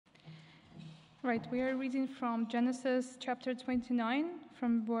Right, we are reading from Genesis chapter 29,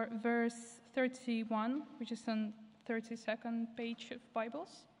 from verse 31, which is on 32nd page of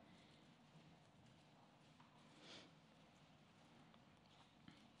Bibles.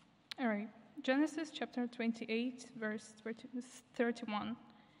 All right, Genesis chapter 28, verse 31.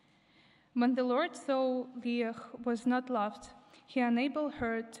 When the Lord saw Leah was not loved, he enabled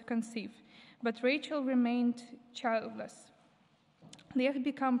her to conceive, but Rachel remained childless. Leah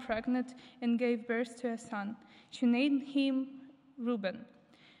became pregnant and gave birth to a son. She named him Reuben,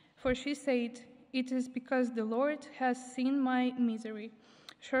 for she said, "It is because the Lord has seen my misery.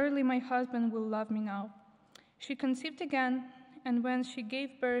 Surely my husband will love me now." She conceived again, and when she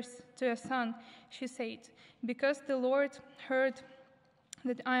gave birth to a son, she said, "Because the Lord heard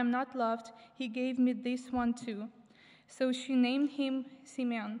that I am not loved, he gave me this one too." So she named him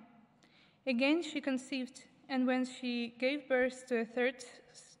Simeon. Again she conceived, and when she gave birth to a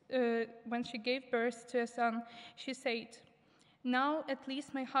son, she said, "Now at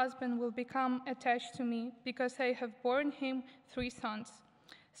least my husband will become attached to me, because I have borne him 3 sons."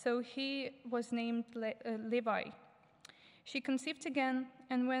 So he was named Levi. She conceived again,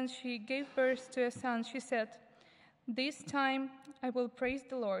 and when she gave birth to a son, she said, "This time I will praise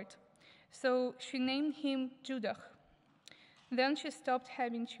the Lord." So she named him Judah. Then she stopped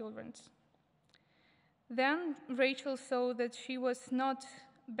having children. Then Rachel saw that she was not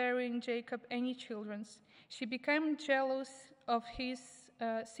bearing Jacob any children. She became jealous of his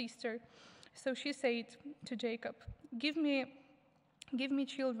sister. So she said to Jacob, give me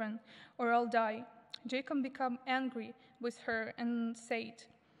children, or I'll die." Jacob became angry with her and said,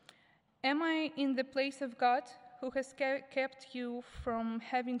 "Am I in the place of God, who has kept you from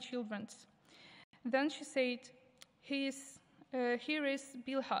having children?" Then she said, "Here is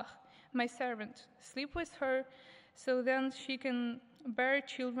Bilhah, my servant. Sleep with her, so then she can bear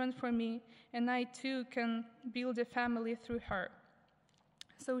children for me, and I too can build a family through her."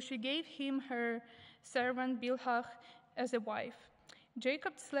 So she gave him her servant Bilhah as a wife.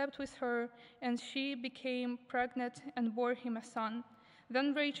 Jacob slept with her, and she became pregnant and bore him a son.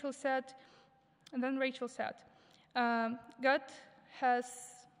 Then Rachel said, "God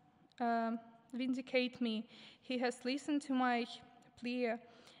has vindicated me. He has listened to my plea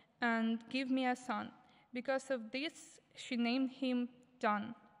and give me a son." Because of this, she named him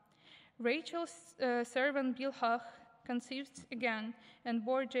Dan. Rachel's servant Bilhah conceived again and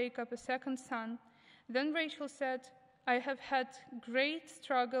bore Jacob a second son. Then Rachel said, "I have had great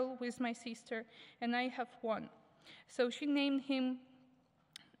struggle with my sister, and I have won." So she named him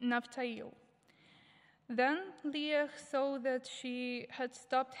Naphtali. Then Leah saw that she had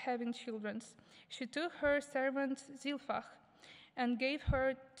stopped having children. She took her servant Zilpah and gave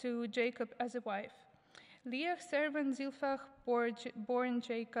her to Jacob as a wife. Leah's servant Zilpah bore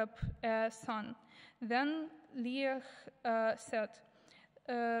Jacob a son. Then Leah said,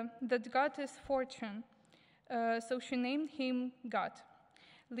 "That God is fortune." So she named him Gad.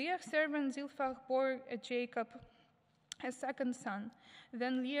 Leah's servant Zilpah bore Jacob a second son.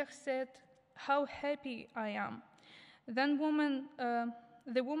 Then Leah said, "How happy I am! Then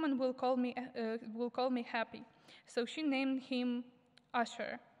the woman will call me happy." So she named him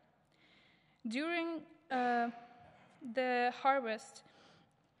Asher. During the harvest,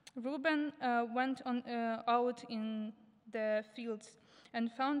 Reuben went out in the fields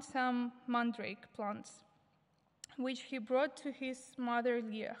and found some mandrake plants, which he brought to his mother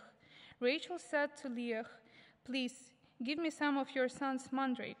Leah. Rachel said to Leah, "Please, give me some of your son's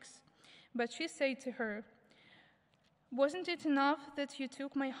mandrakes." But she said to her, "Wasn't it enough that you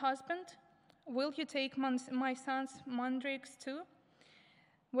took my husband? Will you take my son's mandrakes too?"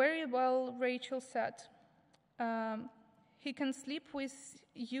 "Very well," Rachel said. "He can sleep with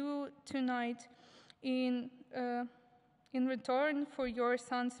you tonight in return for your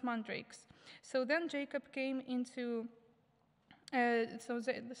son's mandrakes." So then Jacob came in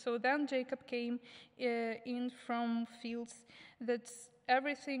from fields. That's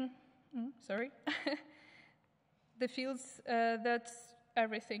everything. The fields. That's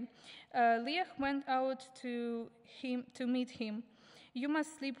everything. Leah went out to meet him. "You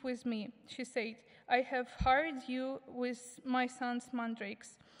must sleep with me," she said. "I have hired you with my son's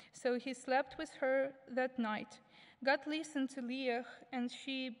mandrakes." So he slept with her that night. God listened to Leah, and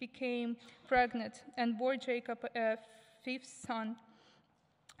she became pregnant and bore Jacob a 5th son.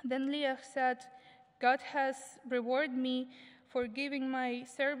 Then Leah said, "God has rewarded me for giving my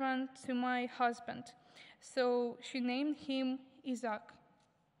servant to my husband." So she named him Issachar.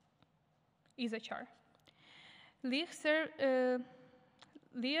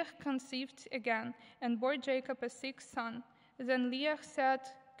 Leah conceived again and bore Jacob a 6th son. Then Leah said,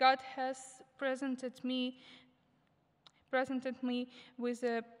 God has presented me with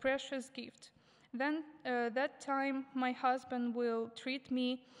a precious gift. Then that time my husband will treat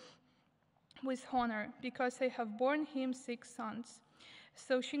me with honor, because I have borne him 6 sons.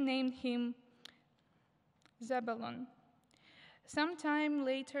 So she named him Zebulun. Sometime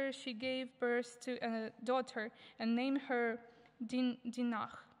later she gave birth to a daughter and named her Dinah.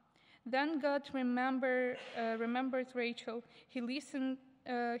 Then God remembered Rachel. He listened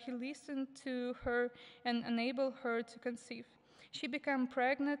to her and enabled her to conceive. She became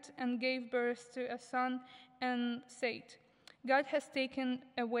pregnant and gave birth to a son and said, God has taken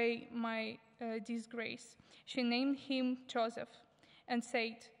away my disgrace. She named him Joseph and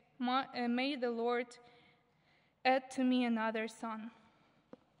said, may the Lord add to me another son.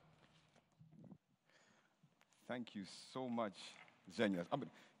 Thank you so much, Zhenya.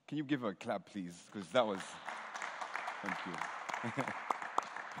 Can you give her a clap, please? Because that was... Thank you.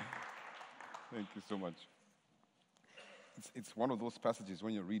 Thank you so much. It's one of those passages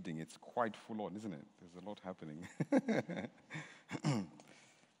when you're reading, it's quite full on, isn't it? There's a lot happening.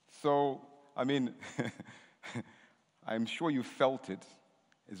 So, I'm sure you felt it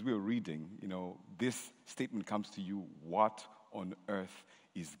as we were reading. This statement comes to you, what on earth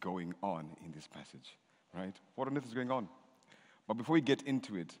is going on in this passage, right? What on earth is going on? But before we get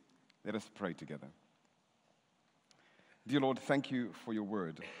into it, let us pray together. Dear Lord, thank you for your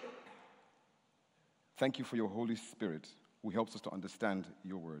word. Thank you for your Holy Spirit who helps us to understand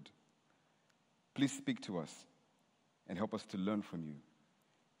your word. Please speak to us and help us to learn from you.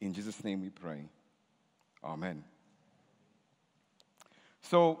 In Jesus' name we pray. Amen.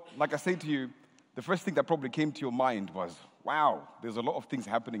 So, like I said to you, the first thing that probably came to your mind was, wow, there's a lot of things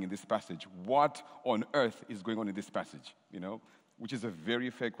happening in this passage. What on earth is going on in this passage? Which is a very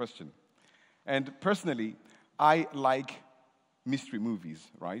fair question. And personally, I like mystery movies,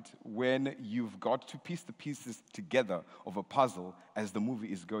 right? When you've got to piece the pieces together of a puzzle as the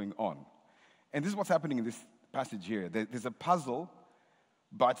movie is going on. And this is what's happening in this passage here. There's a puzzle,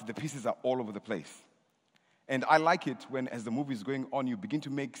 but the pieces are all over the place. And I like it when, as the movie is going on, you begin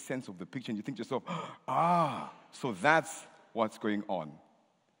to make sense of the picture and you think to yourself, so that's what's going on.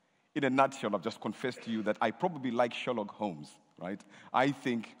 In a nutshell, I've just confessed to you that I probably like Sherlock Holmes, right? I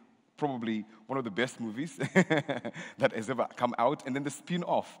think probably one of the best movies that has ever come out. And then the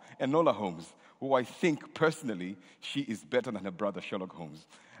spin-off, Enola Holmes, who I think personally, she is better than her brother Sherlock Holmes.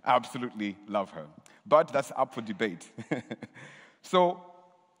 I absolutely love her. But that's up for debate. So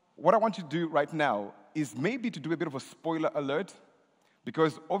what I want you to do right now is maybe to do a bit of a spoiler alert,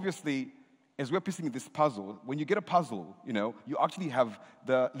 because obviously, as we're piecing this puzzle, when you get a puzzle, you actually have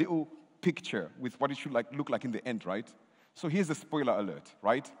the little picture with what it should look like in the end, right? So here's a spoiler alert,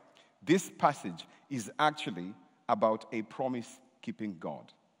 right? This passage is actually about a promise-keeping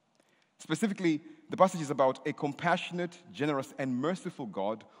God. Specifically, the passage is about a compassionate, generous, and merciful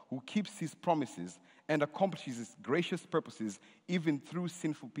God who keeps his promises and accomplishes his gracious purposes even through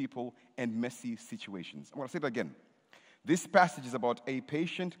sinful people and messy situations. I'm going to say that again. This passage is about a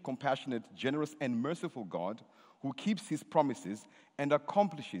patient, compassionate, generous, and merciful God who keeps his promises and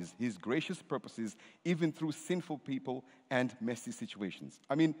accomplishes his gracious purposes even through sinful people and messy situations.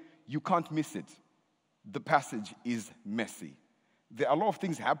 You can't miss it. The passage is messy. There are a lot of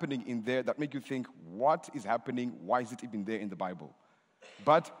things happening in there that make you think, what is happening? Why is it even there in the Bible?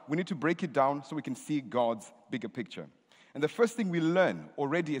 But we need to break it down so we can see God's bigger picture. And the first thing we learn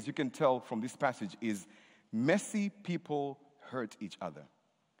already, as you can tell from this passage, is messy people hurt each other.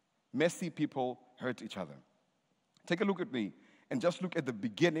 Messy people hurt each other. Take a look at me and just look at the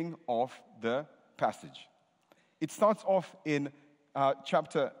beginning of the passage. It starts off in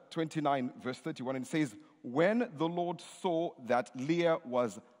chapter 29, verse 31, and it says, when the Lord saw that Leah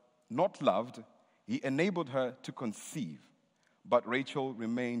was not loved, he enabled her to conceive, but Rachel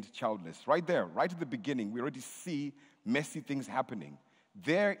remained childless. Right there, right at the beginning, we already see messy things happening.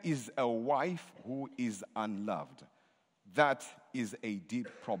 There is a wife who is unloved. That is a deep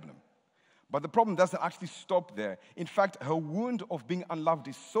problem. But the problem doesn't actually stop there. In fact, her wound of being unloved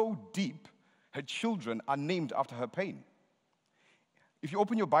is so deep, her children are named after her pain. If you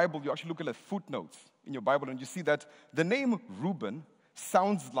open your Bible, you actually look at the footnotes in your Bible and you see that the name Reuben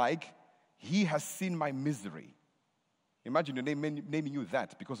sounds like he has seen my misery. Imagine your name naming you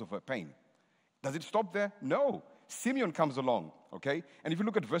that because of her pain. Does it stop there? No. Simeon comes along, okay? And if you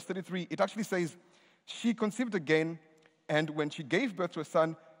look at verse 33, it actually says, she conceived again, and when she gave birth to a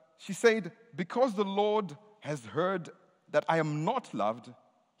son, she said, because the Lord has heard that I am not loved,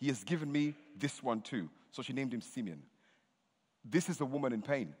 he has given me this one too. So she named him Simeon. This is a woman in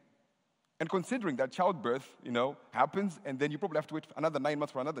pain. And considering that childbirth, happens, and then you probably have to wait another 9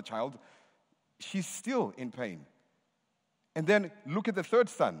 months for another child, she's still in pain. And then look at the third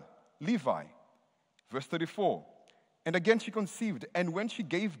son, Levi, verse 34. And again she conceived, and when she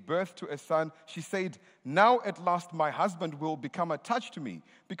gave birth to a son, she said, "Now at last my husband will become attached to me,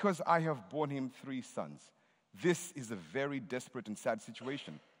 because I have borne him 3 sons." This is a very desperate and sad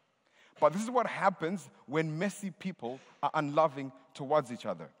situation. But this is what happens when messy people are unloving towards each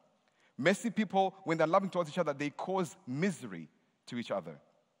other. Messy people, when they're loving towards each other, they cause misery to each other.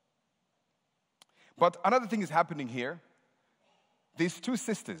 But another thing is happening here. There's 2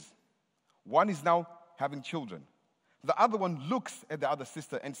 sisters. One is now having children. The other one looks at the other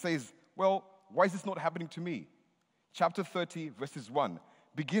sister and says, well, why is this not happening to me? Chapter 30, verses 1,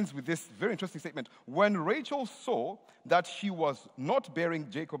 begins with this very interesting statement. When Rachel saw that she was not bearing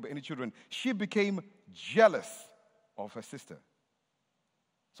Jacob any children, she became jealous of her sister.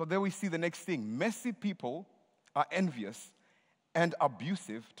 So there we see the next thing. Messy people are envious and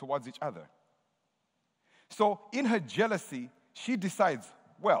abusive towards each other. So in her jealousy, she decides,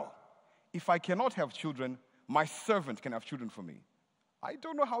 well, if I cannot have children, my servant can have children for me. I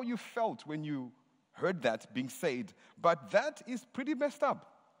don't know how you felt when you heard that being said, but that is pretty messed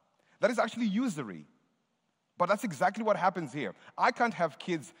up. That is actually usury. But that's exactly what happens here. I can't have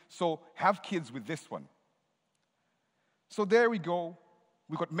kids, so have kids with this one. So there we go.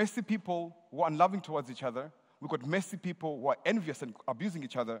 We've got messy people who are unloving towards each other. We've got messy people who are envious and abusing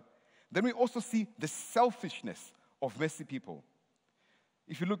each other. Then we also see the selfishness of messy people.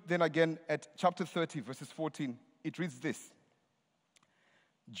 If you look then again at chapter 30, verses 14, it reads this.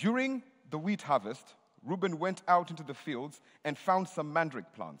 During the wheat harvest, Reuben went out into the fields and found some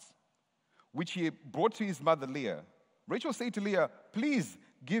mandrake plants, which he brought to his mother Leah. Rachel said to Leah, "Please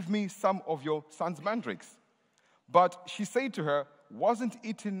give me some of your son's mandrakes." But she said to her, "Wasn't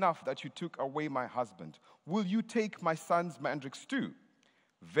it enough that you took away my husband? Will you take my son's mandrakes too?"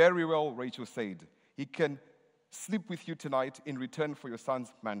 "Very well," Rachel said. "He can sleep with you tonight in return for your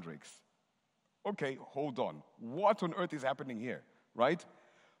son's mandrakes." Okay, hold on. What on earth is happening here, right?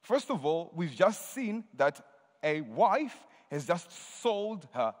 First of all, we've just seen that a wife has just sold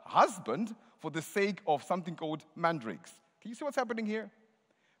her husband for the sake of something called mandrakes. Can you see what's happening here?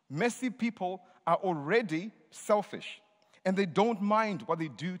 Messy people are already selfish, and they don't mind what they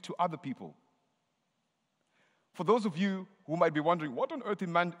do to other people. For those of you who might be wondering, what on earth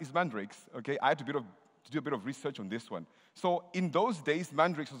is mandrakes? Okay, I had to do a bit of research on this one. So in those days,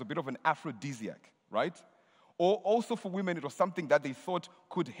 mandrakes was a bit of an aphrodisiac, right? Or also for women, it was something that they thought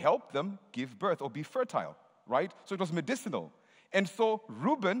could help them give birth or be fertile, right? So it was medicinal. And so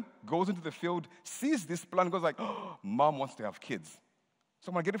Reuben goes into the field, sees this plant, goes like, "Oh, Mom wants to have kids. So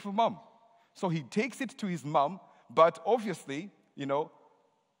I'm going to get it for Mom." So he takes it to his mom, but obviously,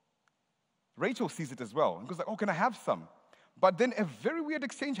 Rachel sees it as well and goes like, "Oh, can I have some?" But then a very weird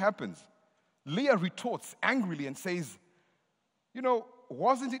exchange happens. Leah retorts angrily and says,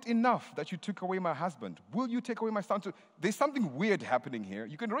 "Wasn't it enough that you took away my husband? Will you take away my son too?" There's something weird happening here.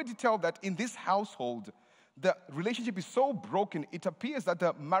 You can already tell that in this household, the relationship is so broken, it appears that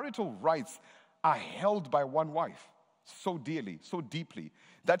the marital rights are held by one wife so dearly, so deeply,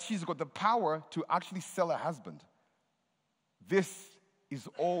 that she's got the power to actually sell her husband. This is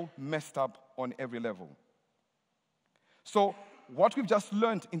all messed up on every level. So what we've just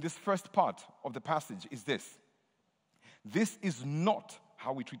learned in this first part of the passage is this. This is not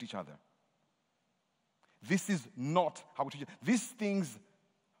how we treat each other. This is not how we treat each other. These things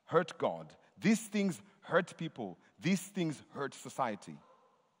hurt God. These things hurt people. These things hurt society.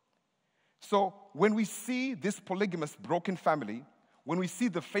 So when we see this polygamous broken family, when we see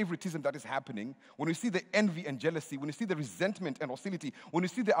the favoritism that is happening, when we see the envy and jealousy, when we see the resentment and hostility, when we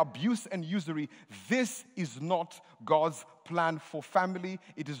see the abuse and usury, this is not God's plan for family.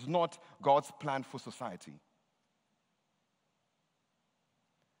 It is not God's plan for society.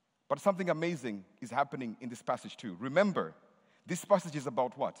 But something amazing is happening in this passage too. Remember, this passage is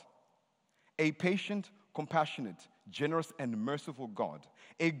about what? A patient, compassionate, generous, and merciful God.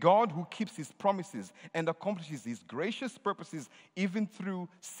 A God who keeps his promises and accomplishes his gracious purposes even through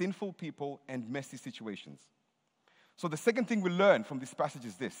sinful people and messy situations. So the second thing we learn from this passage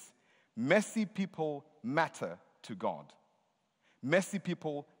is this. Messy people matter to God. Messy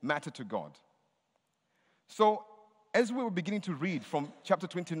people matter to God. So as we were beginning to read from chapter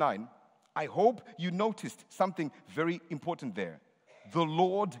 29, I hope you noticed something very important there. The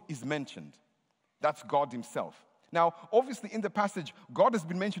Lord is mentioned. That's God himself. Now, obviously, in the passage, God has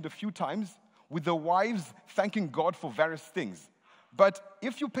been mentioned a few times, with the wives thanking God for various things. But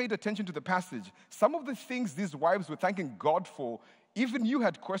if you paid attention to the passage, some of the things these wives were thanking God for, even you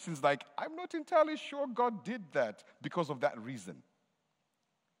had questions like, I'm not entirely sure God did that because of that reason.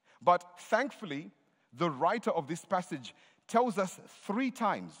 But thankfully, the writer of this passage tells us 3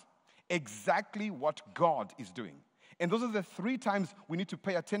 times exactly what God is doing. And those are the 3 times we need to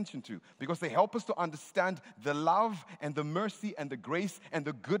pay attention to, because they help us to understand the love and the mercy and the grace and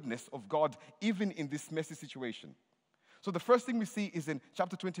the goodness of God, even in this messy situation. So the first thing we see is in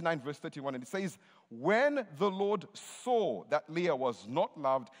chapter 29, verse 31, and it says, when the Lord saw that Leah was not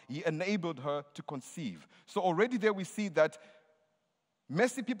loved, he enabled her to conceive. So already there we see that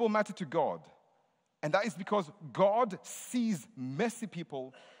messy people matter to God. And that is because God sees messy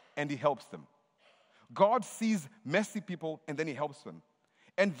people and he helps them. God sees messy people and then he helps them.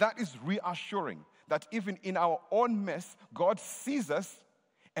 And that is reassuring that even in our own mess, God sees us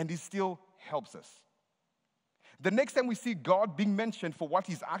and he still helps us. The next time we see God being mentioned for what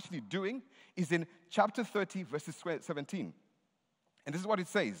he's actually doing is in chapter 30, verses 17. And this is what it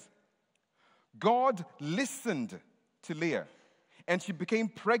says. God listened to Leah, and she became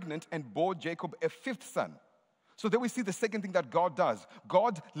pregnant and bore Jacob a 5th son. So there we see the second thing that God does.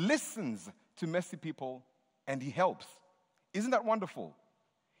 God listens to messy people and he helps. Isn't that wonderful?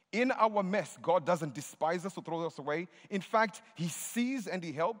 In our mess, God doesn't despise us or throw us away. In fact, he sees and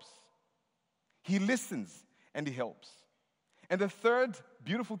he helps. He listens and he helps. And the third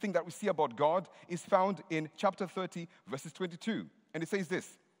beautiful thing that we see about God is found in chapter 30, verses 22. And it says this,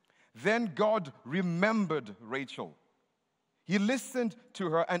 then God remembered Rachel. He listened to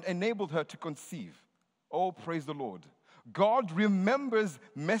her and enabled her to conceive. Oh, praise the Lord. God remembers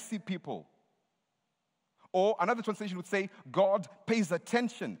messy people. Or another translation would say, God pays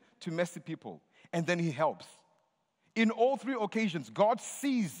attention to messy people, and then he helps. In all 3 occasions, God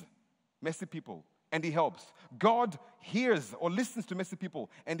sees messy people, and he helps. God hears or listens to messy people,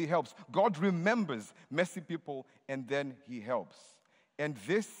 and he helps. God remembers messy people, and then he helps. And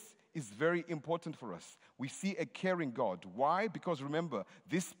this is very important for us. We see a caring God. Why? Because remember,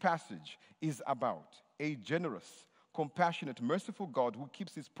 this passage is about a generous, compassionate, merciful God who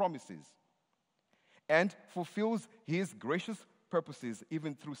keeps his promises and fulfills his gracious purposes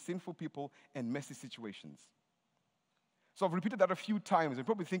even through sinful people and messy situations. So I've repeated that a few times. You're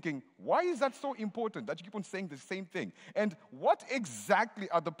probably thinking, why is that so important that you keep on saying the same thing? And what exactly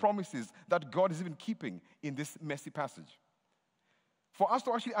are the promises that God is even keeping in this messy passage? For us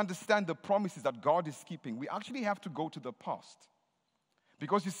to actually understand the promises that God is keeping, we actually have to go to the past.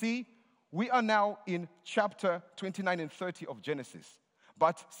 Because you see, we are now in chapter 29 and 30 of Genesis.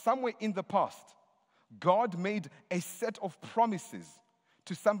 But somewhere in the past, God made a set of promises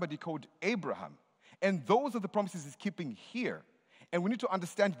to somebody called Abraham. And those are the promises he's keeping here. And we need to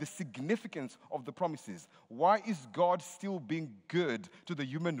understand the significance of the promises. Why is God still being good to the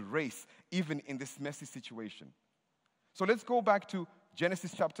human race, even in this messy situation? So let's go back to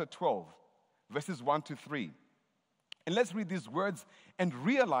Genesis chapter 12, verses 1 to 3. And let's read these words and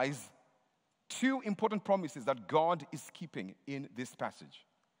realize 2 important promises that God is keeping in this passage.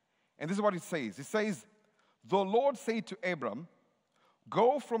 And this is what it says. It says, the Lord said to Abram,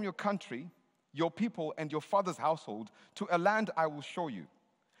 go from your country, your people, and your father's household to a land I will show you.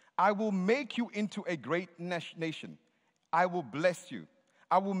 I will make you into a great nation. I will bless you.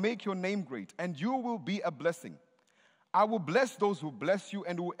 I will make your name great, and you will be a blessing. I will bless those who bless you,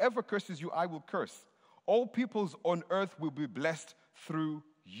 and whoever curses you, I will curse. All peoples on earth will be blessed through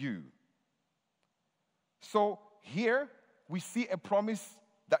you. So here we see a promise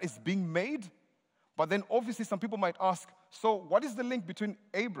that is being made, but then obviously some people might ask, so what is the link between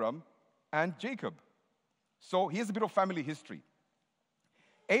Abram and Jacob? So here's a bit of family history.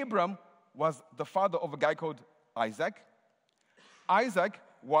 Abram was the father of a guy called Isaac. Isaac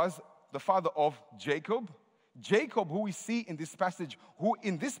was the father of Jacob. Jacob, who we see in this passage, who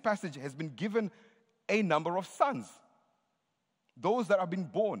in this passage has been given a number of sons. Those that have been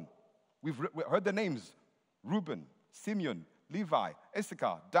born. We've heard the names: Reuben, Simeon, Levi,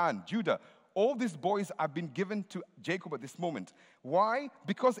 Issachar, Dan, Judah. All these boys have been given to Jacob at this moment. Why?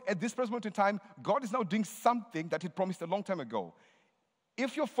 Because at this present moment in time, God is now doing something that he promised a long time ago.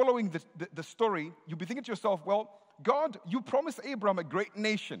 If you're following the story, you'll be thinking to yourself, well, God, you promised Abraham a great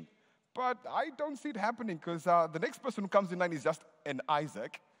nation. But I don't see it happening because the next person who comes in line is just an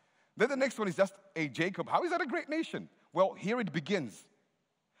Isaac. Then the next one is just a Jacob. How is that a great nation? Well, here it begins.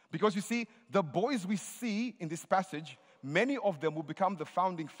 Because you see, the boys we see in this passage, many of them will become the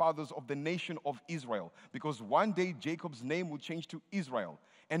founding fathers of the nation of Israel. Because one day Jacob's name will change to Israel.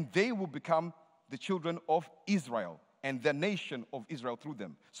 And they will become the children of Israel and the nation of Israel through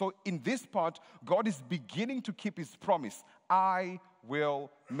them. So in this part, God is beginning to keep his promise. I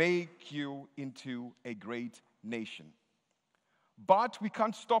will make you into a great nation. But we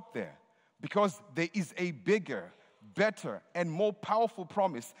can't stop there, because there is a bigger, better, and more powerful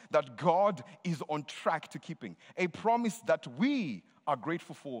promise that God is on track to keeping. A promise that we are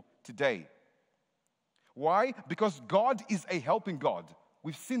grateful for today. Why? Because God is a helping God.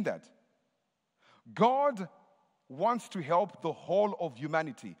 We've seen that. God wants to help the whole of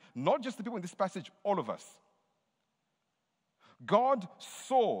humanity, not just the people in this passage, all of us. God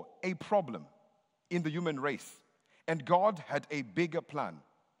saw a problem in the human race, and God had a bigger plan.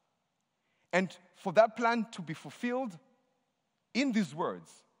 And for that plan to be fulfilled in these words,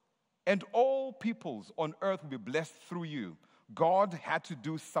 and all peoples on earth will be blessed through you, God had to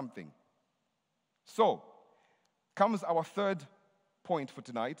do something. So, comes our third point for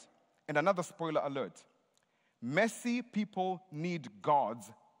tonight, and another spoiler alert. Messy people need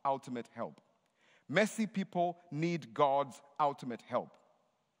God's ultimate help. Messy people need God's ultimate help.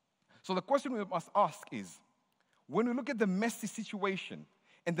 So the question we must ask is, when we look at the messy situation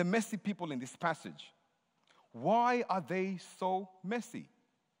and the messy people in this passage, why are they so messy?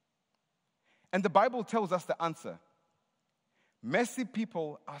 And the Bible tells us the answer. Messy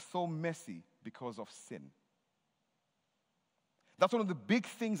people are so messy because of sin. That's one of the big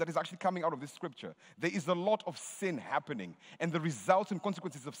things that is actually coming out of this scripture. There is a lot of sin happening, and the results and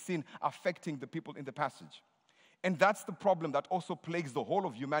consequences of sin affecting the people in the passage. And that's the problem that also plagues the whole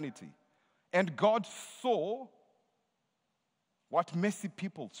of humanity. And God saw what messy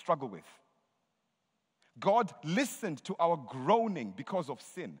people struggle with. God listened to our groaning because of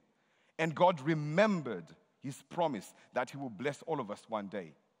sin, and God remembered his promise that he will bless all of us one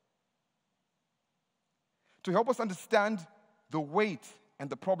day. To help us understand the weight and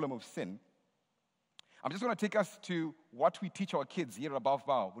the problem of sin, I'm just going to take us to what we teach our kids here at Above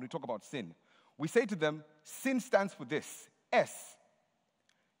Bow when we talk about sin. We say to them, sin stands for this. S,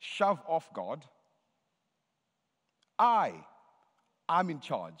 shove off God. I'm in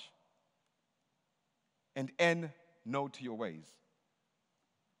charge. And N, no to your ways.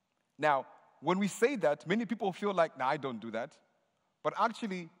 Now, when we say that, many people feel like, I don't do that. But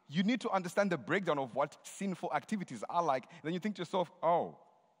actually, you need to understand the breakdown of what sinful activities are like. Then you think to yourself, oh,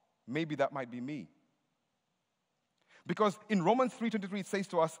 maybe that might be me. Because in Romans 3:23, it says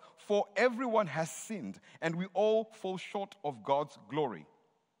to us, for everyone has sinned, and we all fall short of God's glory.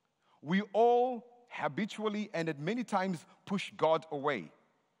 We all habitually and at many times push God away.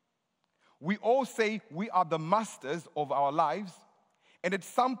 We all say we are the masters of our lives, and at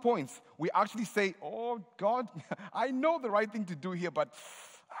some points, we actually say, oh, God, I know the right thing to do here, but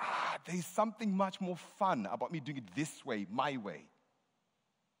there's something much more fun about me doing it this way, my way.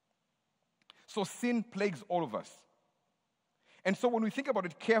 So sin plagues all of us. And so when we think about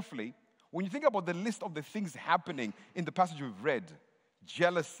it carefully, when you think about the list of the things happening in the passage we've read,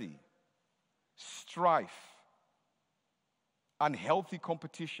 jealousy, strife, unhealthy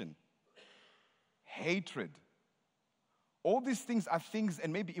competition, hatred, all these things are things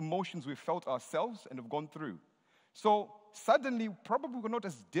and maybe emotions we've felt ourselves and have gone through. So suddenly, probably we're not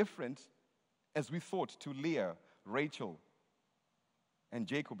as different as we thought to Leah, Rachel, and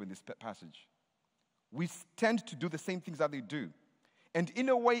Jacob in this passage. We tend to do the same things that they do. And in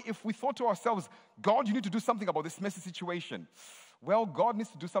a way, if we thought to ourselves, God, you need to do something about this messy situation, well, God needs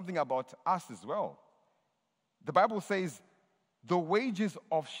to do something about us as well. The Bible says, the wages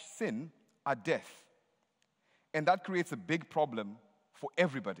of sin are death. And that creates a big problem for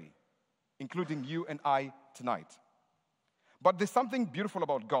everybody, including you and I tonight. But there's something beautiful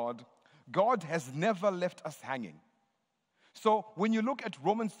about God. God has never left us hanging. So when you look at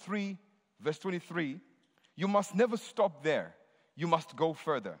Romans 3, verse 23, you must never stop there. You must go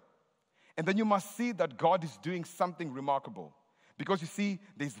further. And then you must see that God is doing something remarkable. Because you see,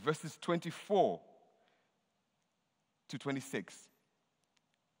 there's verses 24 to 26.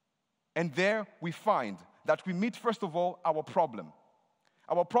 And there we find that we meet, first of all, our problem.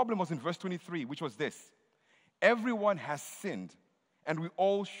 Our problem was in verse 23, which was this. Everyone has sinned, and we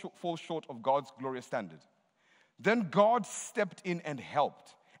all fall short of God's glorious standard. Then God stepped in and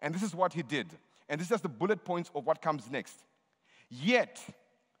helped. And this is what he did. And this is just the bullet points of what comes next. Yet,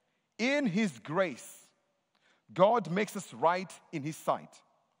 in his grace, God makes us right in his sight.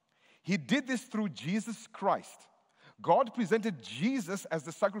 He did this through Jesus Christ. God presented Jesus as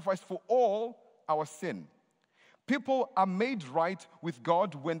the sacrifice for all our sin. People are made right with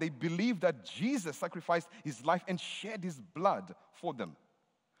God when they believe that Jesus sacrificed his life and shed his blood for them.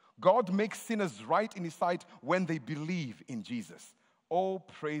 God makes sinners right in his sight when they believe in Jesus. Oh,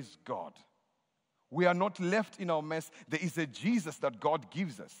 praise God. We are not left in our mess. There is a Jesus that God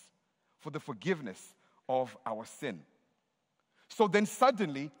gives us for the forgiveness of our sin. So then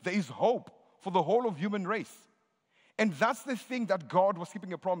suddenly there is hope for the whole of human race. And that's the thing that God was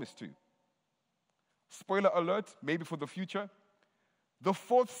keeping a promise to. Spoiler alert, maybe for the future. The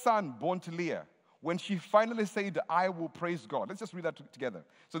fourth son born to Leah, when she finally said, I will praise God. Let's just read that together.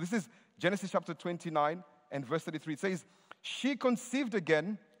 So this is Genesis chapter 29 and verse 33. It says, she conceived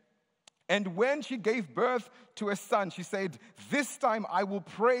again, and when she gave birth to a son, she said, this time I will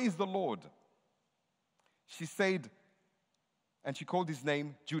praise the Lord. She said, and she called his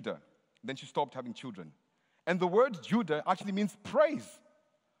name Judah. Then she stopped having children. And the word Judah actually means praise.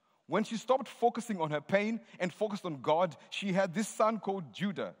 When she stopped focusing on her pain and focused on God, she had this son called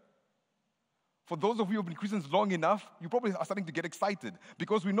Judah. For those of you who have been Christians long enough, you probably are starting to get excited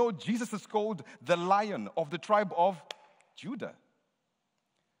because we know Jesus is called the Lion of the tribe of Judah.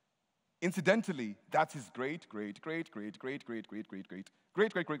 Incidentally, that's his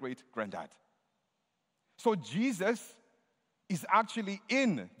great-great-great-great-great-great-great-great-great-great-great-granddad. So Jesus is actually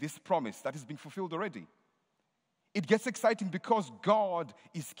in this promise that is being fulfilled already. It gets exciting because God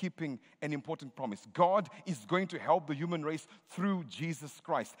is keeping an important promise. God is going to help the human race through Jesus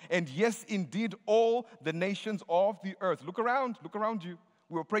Christ. And yes, indeed, all the nations of the earth. Look around you.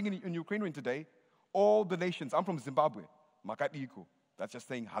 We were praying in Ukrainian today. All the nations. I'm from Zimbabwe. Makatiko. That's just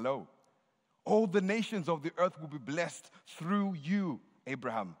saying hello. All the nations of the earth will be blessed through you,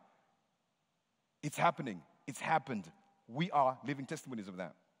 Abraham. It's happening. It's happened. We are living testimonies of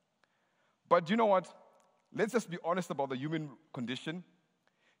that. But you know what? Let's just be honest about the human condition.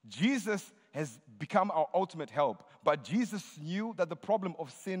 Jesus has become our ultimate help, but Jesus knew that the problem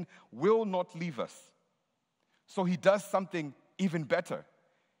of sin will not leave us. So he does something even better.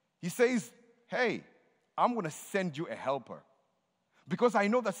 He says, hey, I'm going to send you a helper because I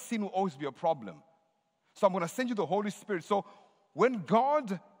know that sin will always be a problem. So I'm going to send you the Holy Spirit. So when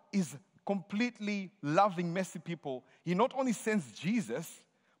God is completely loving, messy people, he not only sends Jesus,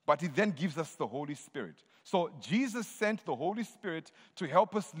 but he then gives us the Holy Spirit. So Jesus sent the Holy Spirit to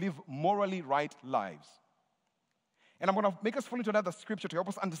help us live morally right lives. And I'm going to make us fall into another scripture to help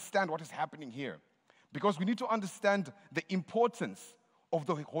us understand what is happening here. Because we need to understand the importance of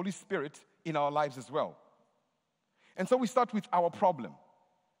the Holy Spirit in our lives as well. And so we start with our problem.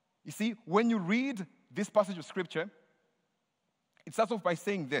 You see, when you read this passage of scripture, it starts off by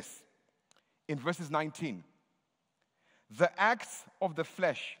saying this in verses 19. The acts of the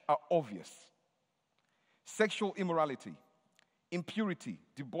flesh are obvious. Sexual immorality, impurity,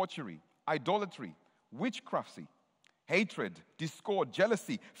 debauchery, idolatry, witchcraft, hatred, discord,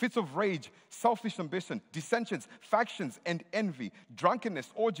 jealousy, fits of rage, selfish ambition, dissensions, factions, and envy,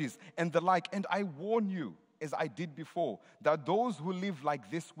 drunkenness, orgies, and the like. And I warn you, as I did before, that those who live like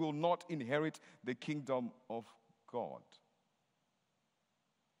this will not inherit the kingdom of God.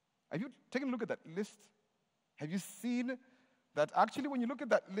 Have you taken a look at that list? Have you seen that actually when you look at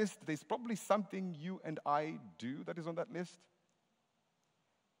that list, there's probably something you and I do that is on that list?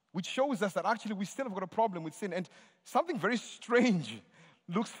 Which shows us that actually we still have got a problem with sin. And something very strange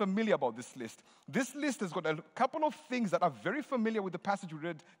looks familiar about this list. This list has got a couple of things that are very familiar with the passage we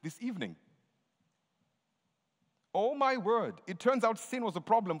read this evening. Oh my word, it turns out sin was a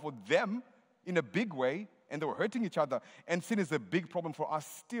problem for them in a big way, and they were hurting each other. And sin is a big problem for us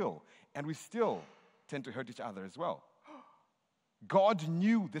still. And we still tend to hurt each other as well. God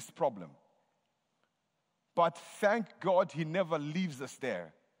knew this problem. But thank God he never leaves us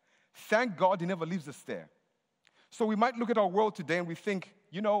there. Thank God he never leaves us there. So we might look at our world today and we think,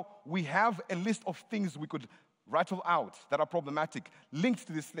 you know, we have a list of things we could rattle out that are problematic, linked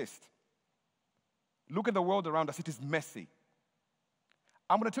to this list. Look at the world around us. It is messy.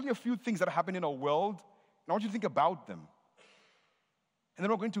 I'm going to tell you a few things that are happening in our world, and I want you to think about them. And then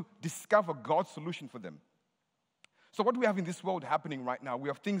we're going to discover God's solution for them. So what do we have in this world happening right now? We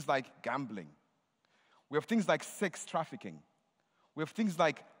have things like gambling. We have things like sex trafficking. We have things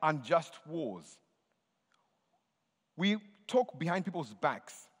like unjust wars. We talk behind people's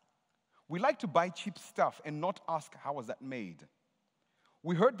backs. We like to buy cheap stuff and not ask, how was that made?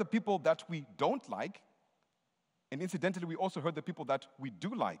 We hurt the people that we don't like, and incidentally, we also hurt the people that we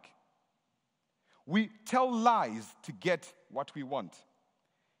do like. We tell lies to get what we want,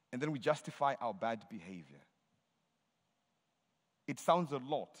 and then we justify our bad behavior. It sounds a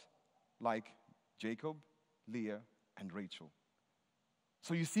lot like Jacob, Leah, and Rachel.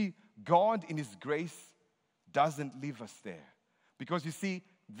 So you see, God in his grace doesn't leave us there. Because you see,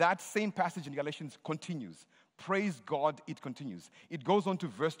 that same passage in Galatians continues. Praise God, it continues. It goes on to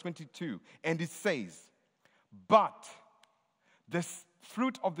verse 22, and it says, but the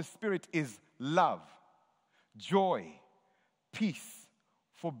fruit of the Spirit is love, joy, peace,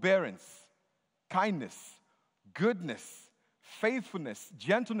 forbearance, kindness, goodness, faithfulness,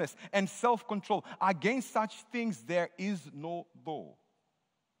 gentleness, and self-control. Against such things there is no law.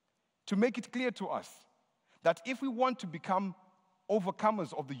 To make it clear to us that if we want to become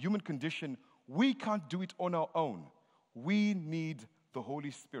overcomers of the human condition, we can't do it on our own. We need the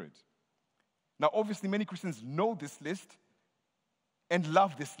Holy Spirit. Now, obviously, many Christians know this list and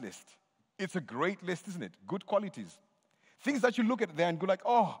love this list. It's a great list, isn't it? Good qualities. Things that you look at there and go like,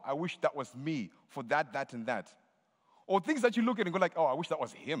 oh, I wish that was me for that, that, and that. Or things that you look at and go like, oh, I wish that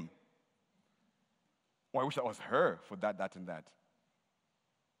was him. Or I wish that was her for that, that, and that.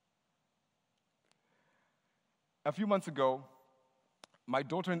 A few months ago, my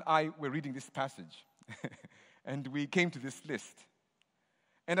daughter and I were reading this passage. And we came to this list.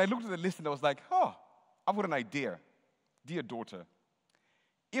 And I looked at the list and I was like, oh, I've got an idea. Dear daughter,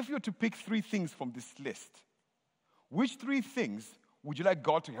 if you were to pick 3 things from this list, which 3 things would you like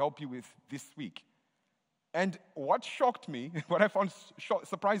God to help you with this week? And what shocked me, what I found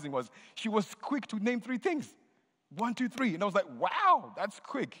surprising was she was quick to name 3 things. 1, 2, 3. And I was like, wow, that's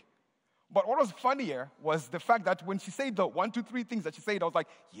quick. But what was funnier was the fact that when she said the 1, 2, 3 things that she said, I was like,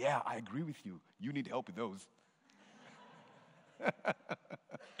 yeah, I agree with you. You need help with those.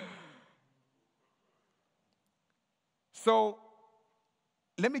 So,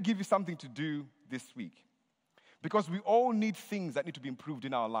 let me give you something to do this week. Because we all need things that need to be improved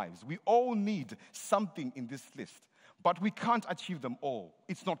in our lives. We all need something in this list. But we can't achieve them all.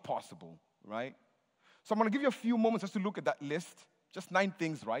 It's not possible, right? So I'm going to give you a few moments just to look at that list. Just 9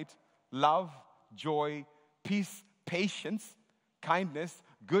 things, right? Love, joy, peace, patience, kindness,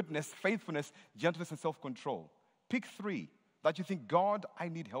 goodness, faithfulness, gentleness, and self-control. Pick 3 that you think, God, I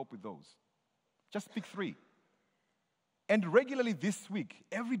need help with those. Just pick 3. And regularly this week,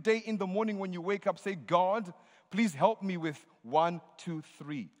 every day in the morning when you wake up, say, God, please help me with 1, 2,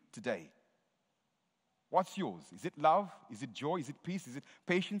 3 today. What's yours? Is it love? Is it joy? Is it peace? Is it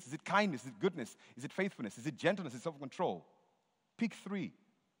patience? Is it kindness? Is it goodness? Is it faithfulness? Is it gentleness? Is it self-control? Pick 3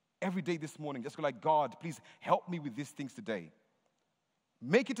 every day this morning. Just go like, God, please help me with these things today.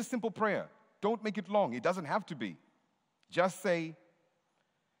 Make it a simple prayer. Don't make it long. It doesn't have to be. Just say,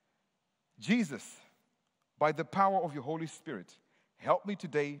 Jesus, by the power of your Holy Spirit, help me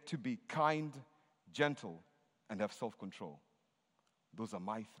today to be kind, gentle, and have self-control. Those are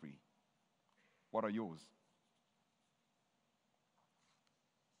my 3. What are yours?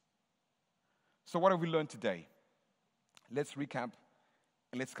 So what have we learned today? Let's recap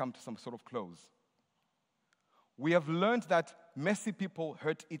and let's come to some sort of close. We have learned that messy people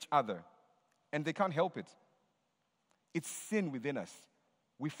hurt each other and they can't help it. It's sin within us.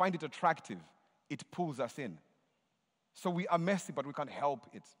 We find it attractive. It pulls us in. So we are messy, but we can't help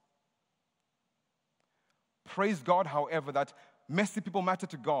it. Praise God, however, that messy people matter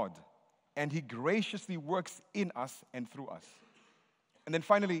to God, and He graciously works in us and through us. And then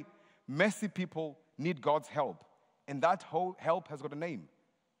finally, messy people need God's help, and that whole help has got a name,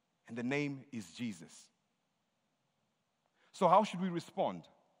 and the name is Jesus. So how should we respond?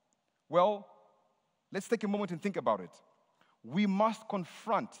 Well, let's take a moment and think about it. We must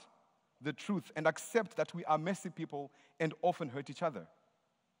confront the truth and accept that we are messy people and often hurt each other.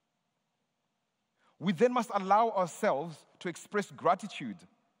 We then must allow ourselves to express gratitude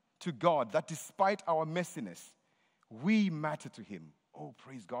to God that despite our messiness, we matter to Him. Oh,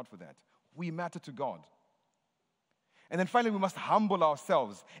 praise God for that. We matter to God. And then finally, we must humble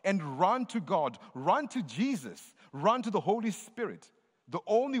ourselves and run to God, run to Jesus, run to the Holy Spirit, the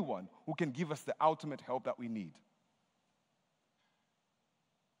only one who can give us the ultimate help that we need.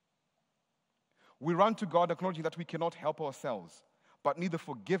 We run to God acknowledging that we cannot help ourselves, but need the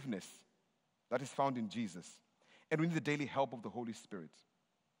forgiveness that is found in Jesus. And we need the daily help of the Holy Spirit.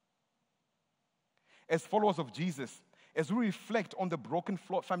 As followers of Jesus, as we reflect on the broken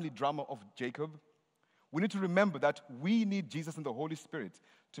family drama of Jacob, we need to remember that we need Jesus and the Holy Spirit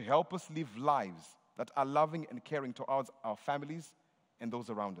to help us live lives that are loving and caring towards our families and those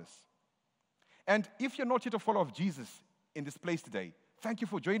around us. And if you're not yet a follower of Jesus in this place today, thank you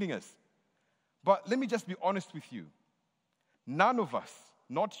for joining us. But let me just be honest with you. None of us,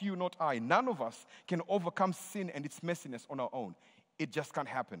 not you, not I, none of us can overcome sin and its messiness on our own. It just can't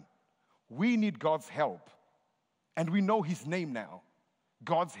happen. We need God's help. And we know His name now.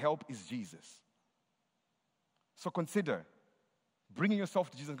 God's help is Jesus. So consider bringing yourself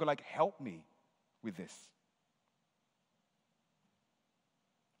to Jesus and go like, help me with this.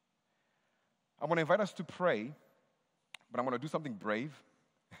 I'm going to invite us to pray, but I'm going to do something brave.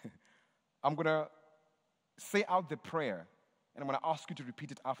 I'm going to say out the prayer, and I'm going to ask you to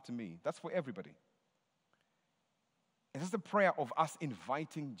repeat it after me. That's for everybody. And this is the prayer of us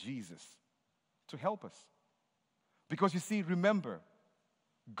inviting Jesus to help us. Because you see, remember,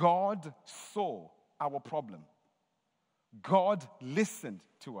 God saw our problem. God listened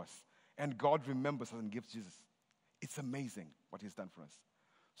to us. And God remembers us and gives Jesus. It's amazing what he's done for us.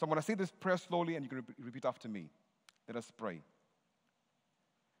 So I'm going to say this prayer slowly and you can repeat after me. Let us pray.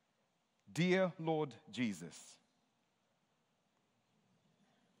 Dear Lord Jesus,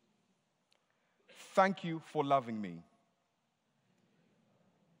 thank you for loving me.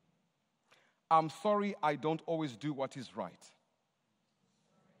 I'm sorry I don't always do what is right.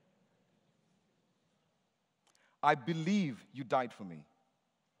 I believe you died for me.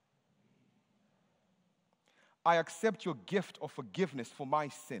 I accept your gift of forgiveness for my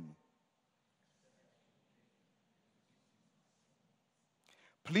sin.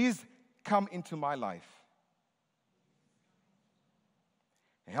 Please come into my life.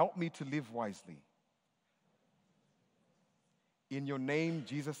 Help me to live wisely. In your name,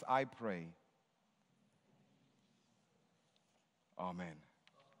 Jesus, I pray. Amen.